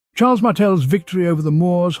Charles Martel's victory over the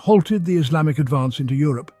Moors halted the Islamic advance into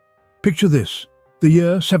Europe. Picture this, the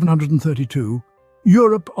year 732,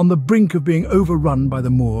 Europe on the brink of being overrun by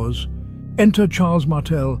the Moors. Enter Charles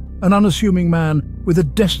Martel, an unassuming man with a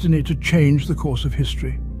destiny to change the course of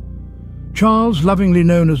history. Charles, lovingly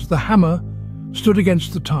known as the Hammer, stood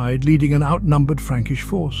against the tide, leading an outnumbered Frankish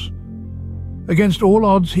force. Against all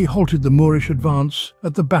odds, he halted the Moorish advance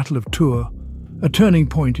at the Battle of Tours, a turning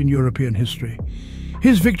point in European history.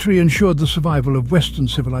 His victory ensured the survival of Western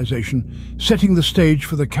civilization, setting the stage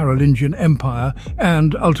for the Carolingian Empire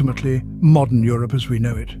and, ultimately, modern Europe as we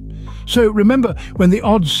know it. So remember, when the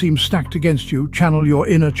odds seem stacked against you, channel your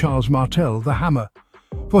inner Charles Martel, the Hammer.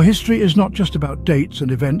 For history is not just about dates and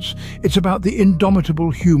events, it's about the indomitable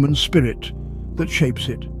human spirit that shapes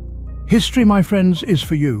it. History, my friends, is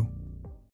for you.